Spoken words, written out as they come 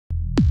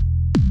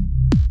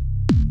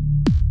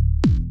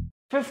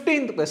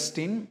15th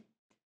question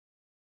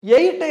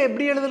 8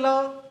 எப்படி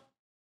எழுதலாம்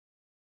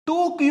 2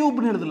 cube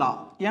னு எழுதலாம்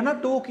ஏனா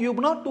 2 cube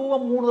னா 2 ஐ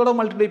 3 தடவை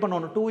மல்டிப்ளை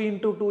பண்ணனும் 2 *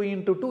 2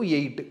 * 2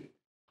 8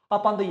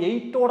 அப்ப அந்த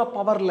 8 ஓட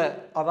பவர்ல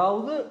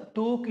அதாவது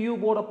 2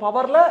 cube ஓட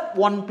பவர்ல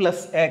 1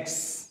 + x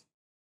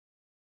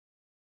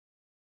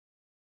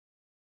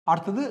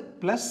அடுத்து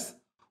பிளஸ்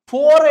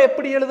 4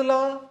 எப்படி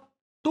எழுதலாம்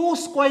 2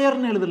 ஸ்கொயர்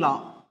னு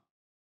எழுதலாம்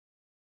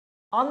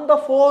அந்த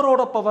 4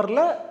 ஓட பவர்ல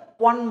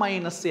 1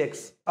 - x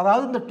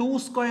அதாவது இந்த 2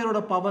 ஸ்கொயர் ஓட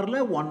பவர்ல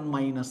 1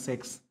 -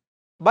 x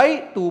by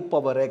 2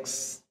 power x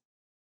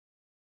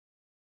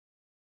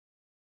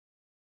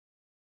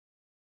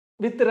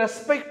with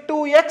respect to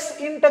x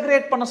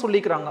integrate பண்ண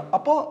சொல்லிக்கிறாங்க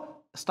அப்போ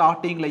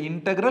ஸ்டார்டிங்ல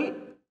இன்டெகிரல்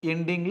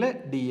எண்டிங்ல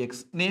dx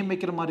நேம்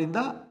வைக்கிற மாதிரி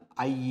இருந்தா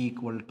I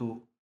equal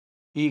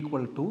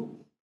to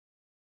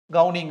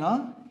கவுனிங்க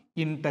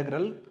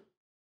integral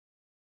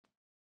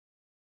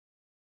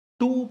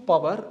 2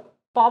 power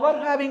power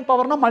having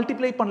power னா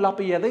மல்டிப்ளை பண்ணலாம்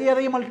அப்ப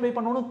எதை மல்டிப்ளை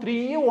பண்ணனும் 3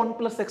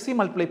 1 + x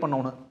மல்டிப்ளை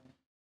பண்ணனும்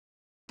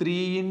 3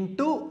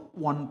 *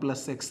 1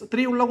 + x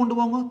 3 உள்ள கொண்டு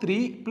போங்க 3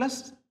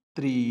 +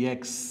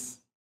 3x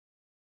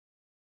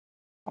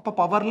அப்ப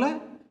பவர்ல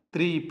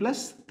 3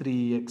 +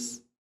 3x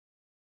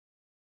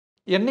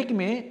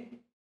என்னைக்குமே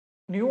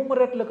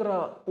நியூமரேட்டர்ல இருக்கிற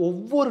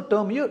ஒவ்வொரு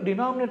டேர்மையும்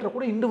டினாமினேட்டர்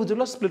கூட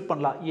இண்டிவிஜுவலா ஸ்ப்ளிட்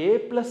பண்ணலாம் a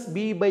 +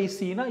 b/c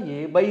னா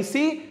a/c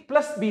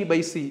 +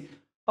 b/c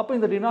அப்ப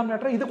இந்த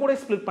டினாமினேட்டரை இது கூட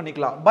ஸ்ப்ளிட்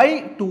பண்ணிக்கலாம் by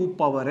 2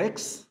 power x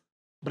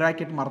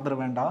பிராக்கெட் மறந்துட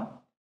வேண்டாம்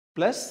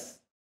பிளஸ்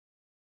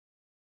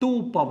 2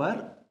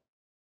 பவர்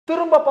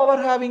திரும்ப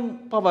பவர் ஹேவிங்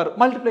பவர்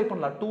மல்டிப்ளை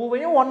பண்ணலாம் 2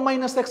 வையும்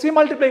 1 - x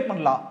மல்டிப்ளை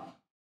பண்ணலாம்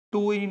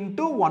 2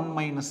 *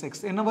 1 -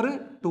 x என்ன வரும்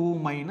 2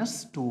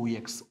 -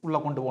 2x உள்ள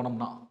கொண்டு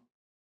போனோம்னா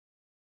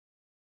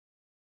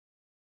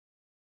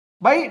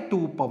by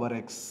 2 power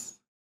x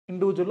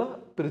இண்டிவிஜுவலா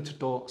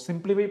பிரிச்சுட்டோம்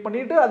சிம்பிளிஃபை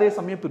பண்ணிட்டு அதே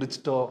சமயம்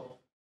பிரிச்சுட்டோம்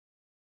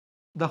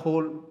the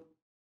whole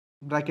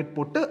பிராக்கெட்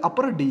போட்டு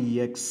அப்புறம்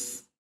dx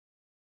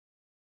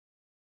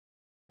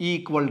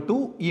equal to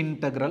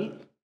integral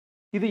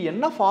இது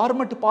என்ன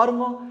ஃபார்மட்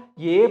பாருங்க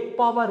a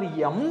power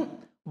m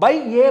by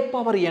a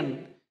power n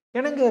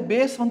என்னங்க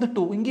பேஸ் வந்து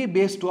 2 இங்கே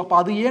பேஸ் 2 அப்ப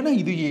அது ஏனா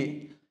இது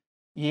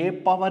a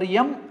power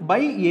m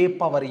by a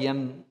power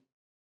n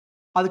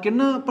அதுக்கு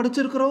என்ன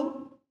படிச்சிருக்கிறோம்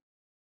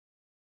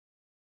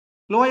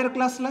லோயர்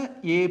கிளாஸ்ல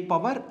a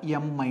power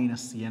m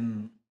minus n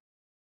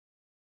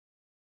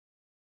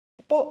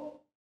அப்போ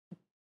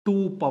 2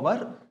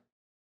 பவர்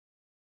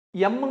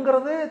m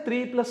ங்கிறது 3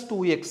 +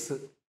 2x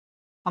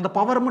அந்த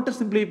பவர் மட்டும்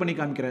சிம்பிளிஃபை பண்ணி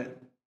காமிக்கிறேன்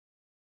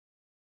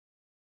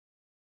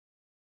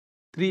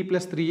 3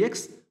 + 3x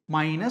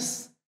மைனஸ்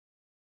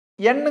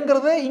n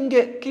ங்கிறது இங்க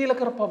கீழ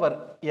இருக்கிற பவர்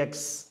x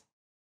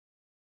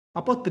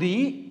அப்போ 3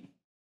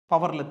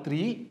 பவர்ல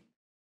 3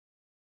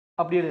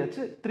 அப்படி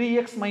எழுதியாச்சு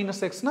 3x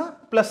 - x னா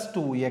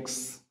 +2x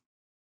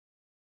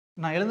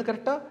நான் எழுது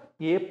கரெக்டா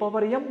a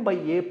power m by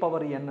a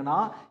power n னா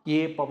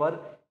a power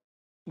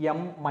m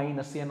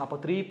minus n அப்ப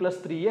 3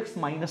 + 3x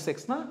minus x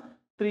னா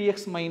 3x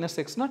minus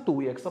x னா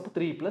 2x அப்ப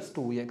 3 +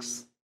 2x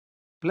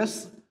plus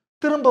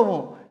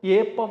திரும்பவும் a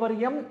power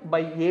m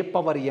by a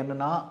power n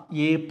னா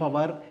a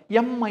power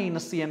m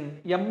minus n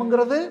m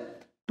ங்கிறது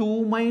 2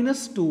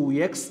 -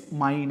 2x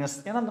minus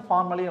ஏன்னா அந்த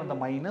ஃபார்முலாவே அந்த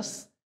மைனஸ்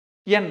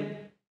n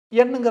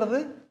ங்கிறது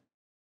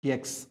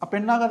x அப்ப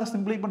என்ன ஆகாத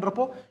சிம்பிளை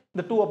பண்றப்போ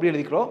இந்த 2 அப்படியே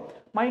எழுதிக்கிறோம்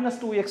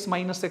 -2x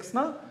 - x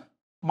னா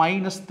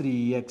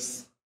 -3x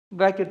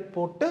பிராக்கெட்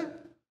போட்டு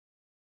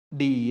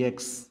dx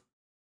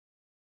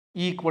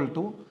equal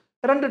to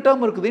ரெண்டு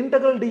டேர்ம் இருக்குது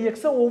இன்டெகிரல் dx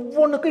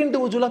ஒவ்வொன்றுக்கு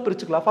இண்டிவிஜுவலா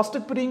பிரிச்சுக்கலாம் ஃபர்ஸ்ட்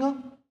பிரிங்க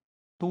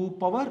 2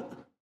 பவர்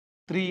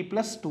 3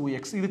 +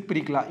 2x இதுக்கு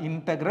பிரிக்கலாம்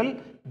இன்டெகிரல்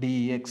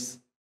dx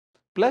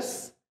பிளஸ்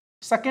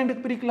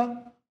செகண்டுக்கு பிரிக்கலாம்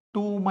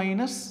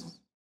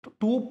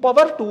 2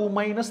 பவர் 2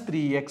 -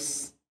 3x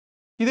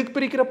இதுக்கு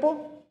பிரிக்கிறப்போ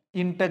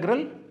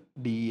இன்டெகிரல்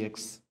dx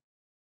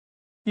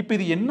இப்போ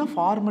இது என்ன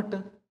format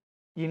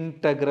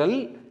integral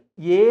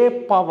a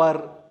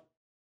power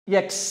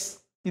x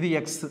இது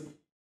x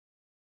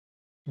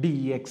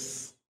dx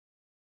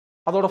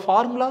அதோட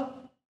formula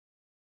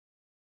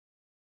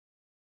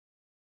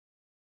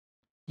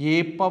a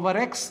power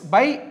x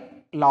by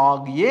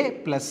log a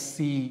plus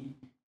c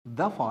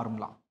the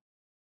formula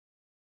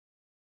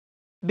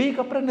d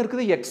க்கு அப்புறம் என்ன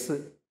இருக்குது x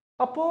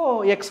அப்போ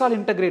x ஆல்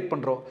இன்டகிரேட்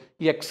பண்றோம்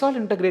x ஆல்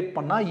இன்டகிரேட்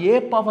பண்ணா a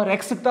பவர்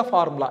x க்கு தான்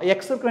ஃபார்முலா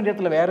x க்கு வேண்டிய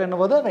இடத்துல வேற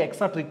என்னவோ அதை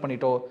x ஆ ட்ரீட்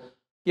பண்ணிட்டோம்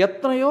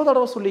எத்தனையோ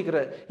தடவை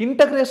சொல்லிக்கிறேன்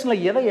இன்டகிரேஷன்ல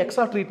எதை x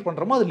ஆ ட்ரீட்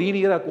பண்றோமோ அது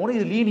லீனியரா இருக்கும்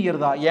இது லீனியர்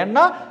தான்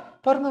ஏன்னா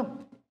பாருங்க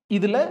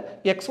இதுல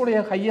x உடைய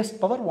ஹையஸ்ட்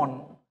பவர்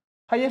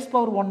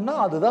 1 னா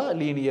அதுதான்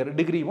linear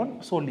degree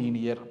 1 so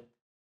linear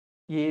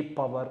a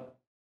power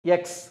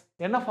x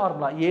என்ன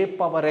formula a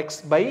power x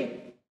by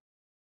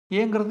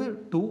a ங்கிறது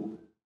 2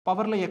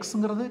 பவர்ல x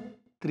ங்கிறது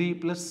 3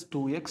 +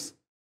 2x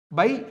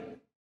by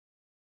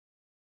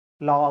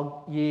log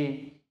a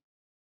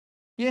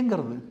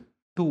ங்கிறது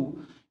 2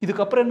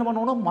 இதுக்கு அப்புறம் என்ன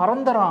பண்ணனும்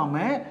மறந்துராம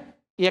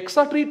x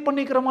ஆ ட்ரீட்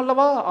பண்ணிக்கிறோம்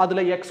அல்லவா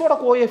அதுல x ஓட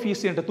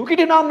கோஎஃபிஷியன்ட் தூக்கி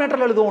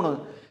டினாமினேட்டர்ல எழுதணும்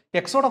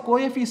x ஓட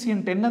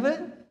கோஎஃபிஷியன்ட் என்னது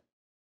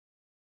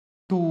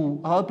 2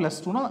 அதாவது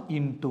 +2 னா *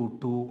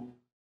 2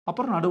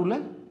 அப்புறம் நடுவுல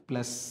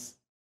பிளஸ்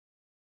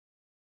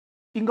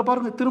இங்க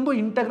பாருங்க திரும்ப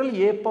integral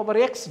a power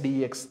x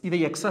dx இதை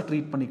x ஆ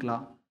ட்ரீட்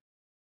பண்ணிக்கலாம்.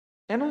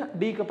 ஏன்னா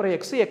d க்கு அப்புறம்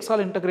x x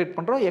ஆல் இன்டகிரேட்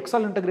பண்றோம். x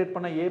ஆல் இன்டகிரேட்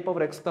பண்ண a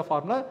பவர் x தான்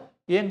ஃபார்முலா.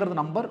 aங்கிறது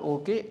number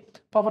okay.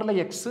 பவர்ல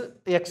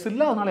x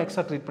இல்ல அதனால x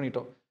ஆ ட்ரீட்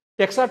பண்ணிட்டோம்.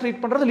 x ஆ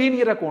ட்ரீட் பண்றது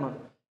லீனியரா கோணம்.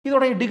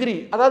 இதோட டிகிரி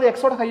அதாவது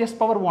x ஓட ஹையஸ்ட்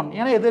பவர் 1.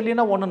 ஏன்னா எது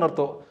இல்லைன்னா 1 ன்னு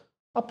அர்த்தம்.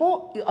 அப்போ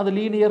அது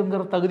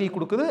லீனியர்ங்கிற தகுதி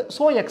கொடுக்குது.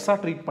 சோ x ஆ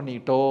ட்ரீட்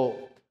பண்ணிட்டோம்.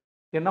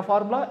 என்ன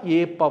ஃபார்முலா a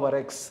பவர்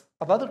x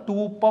அதாவது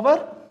 2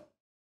 power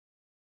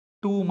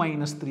 2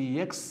 minus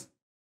 3x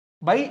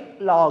by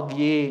log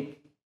a.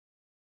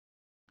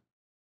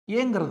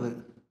 ஏங்கிறது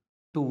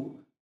 2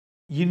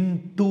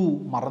 into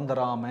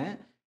மறந்துடாம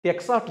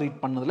x ஆ ட்ரீட்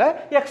பண்ணதுல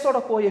x ஓட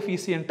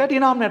கோஎஃபிஷியன்ட்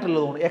டினாமினேட்டர்ல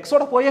எழுதணும். x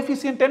ஓட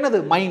கோஎஃபிஷியன்ட் என்னது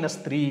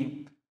 -3.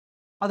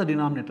 அதை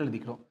டினாமினேட்டர்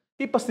எழுதிக்கிறோம்.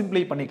 இப்போ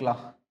சிம்பிளை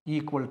பண்ணிக்கலாம்.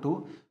 ஈக்குவல் டு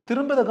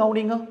திரும்ப இதை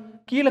கவனிங்க.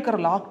 கீழே இருக்கிற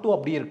log 2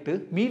 அப்படியே இருக்கு.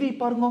 மீதி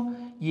பாருங்க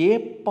a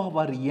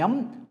power m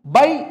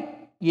by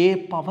a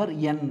power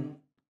n.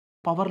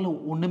 பவர்ல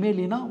ஒண்ணுமே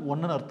இல்லைன்னா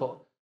 1 அர்த்தம்.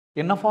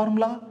 என்ன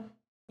formula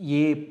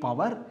a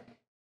power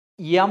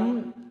m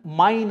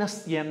minus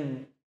n.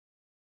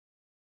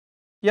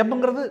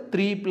 mங்கிறது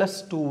 3 plus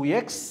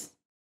 2x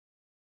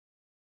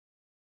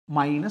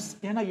minus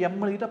ஏன்னா m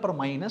எழுதிட்டு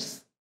அப்புறம் மைனஸ்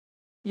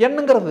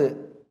nங்கிறது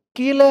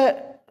கீழே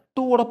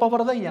 2 ஓட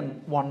பவர் தான் n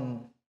 1.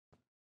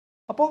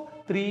 அப்போ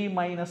 3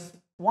 minus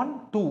 1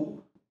 2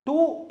 2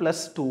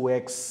 plus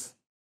 2x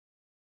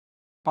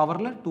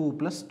பவர்ல 2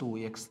 plus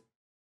 2x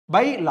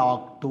by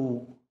log 2.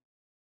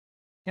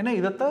 ஏன்னா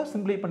இதைத்தான்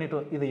சிம்பிளை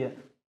பண்ணிட்டோம். இதைய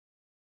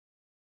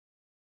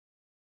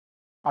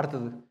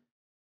அடுத்தது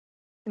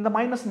இந்த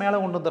மைனஸ் மேலே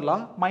கொண்டு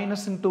வந்துடலாம்.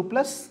 Minus into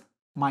plus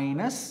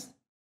minus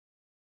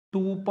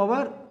 2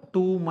 power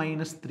 2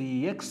 minus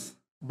 3x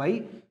by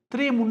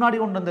 3 முன்னாடி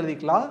கொண்டு வந்து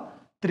எழுதிக்கலாம்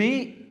 3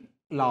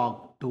 log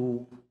 2.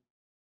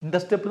 இந்த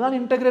ஸ்டெப் தான்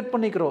இன்டகிரேட்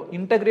பண்ணிக்கிறோம்.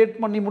 இன்டகிரேட்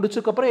பண்ணி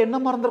முடிச்சதுக்கு அப்புறம் என்ன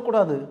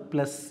மறந்துடக்கூடாது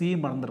பிளஸ் சி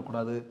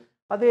மறந்துடக்கூடாது.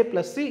 அதே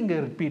பிளஸ் சி இங்கே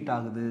ரிப்பீட்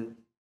ஆகுது.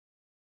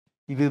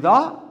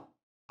 இதுதான்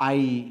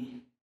I.